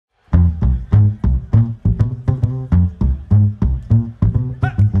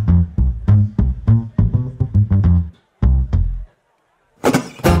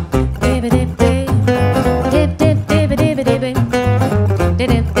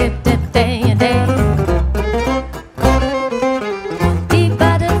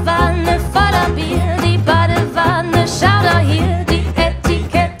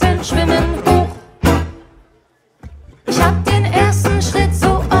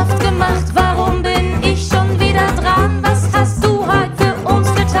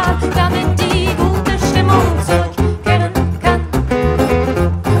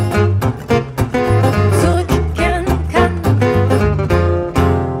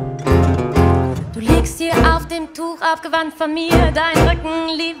dem Tuch abgewandt von mir. Dein Rücken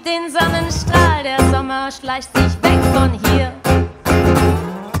liebt den Sonnenstrahl, der Sommer schleicht sich weg von hier.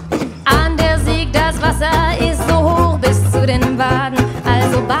 An der Sieg, das Wasser ist so hoch bis zu den Waden,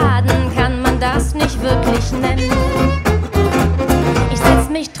 also baden kann man das nicht wirklich nennen. Ich setz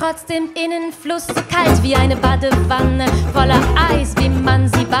mich trotzdem in den Fluss, so kalt wie eine Badewanne, voller Eis, wie man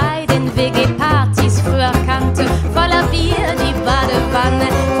sie bei den WG-Partys früher kannte. Voller Bier, die Badewanne,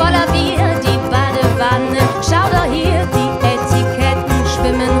 voller Bier, die Badewanne. Schau doch hier, die Etiketten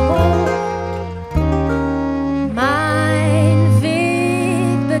schwimmen hoch. Mein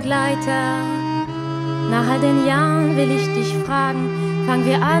Wegbegleiter, nach all den Jahren will ich dich fragen, fangen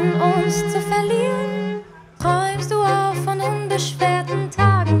wir an, uns zu verlieren? Träumst du auch von unbeschwerten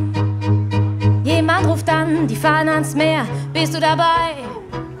Tagen? Jemand ruft an, die fahren ans Meer, bist du dabei?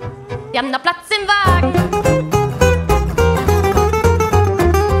 Wir haben noch Platz im Wagen.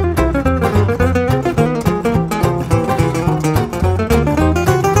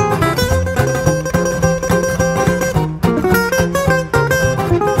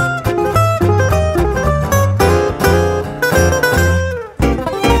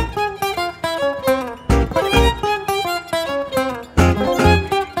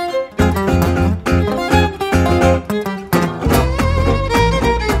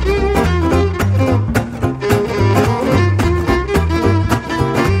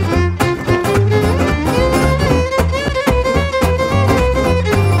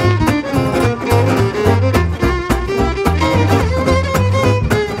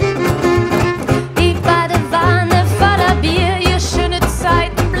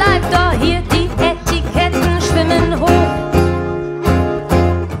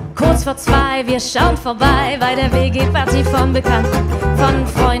 Wir schauen vorbei bei der WG-Party von Bekannten, von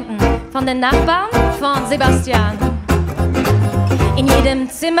Freunden, von den Nachbarn, von Sebastian. In jedem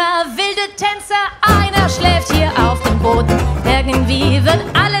Zimmer wilde Tänzer, einer schläft hier auf dem Boden. Irgendwie wird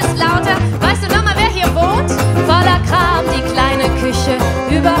alles lauter, weißt du noch mal, wer hier wohnt? Voller Kram, die kleine Küche,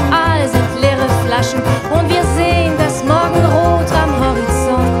 überall sind leere Flaschen und wir sehen das Morgenrot am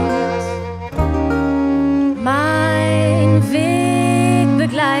Horizont. Mein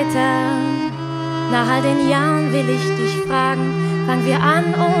Wegbegleiter, nach all den Jahren will ich dich fragen, fangen wir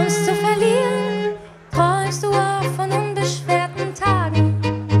an, uns zu verlieren? Träumst du auch von unbeschwerten Tagen?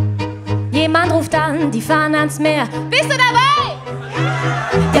 Jemand ruft an, die fahren ans Meer, bist du dabei?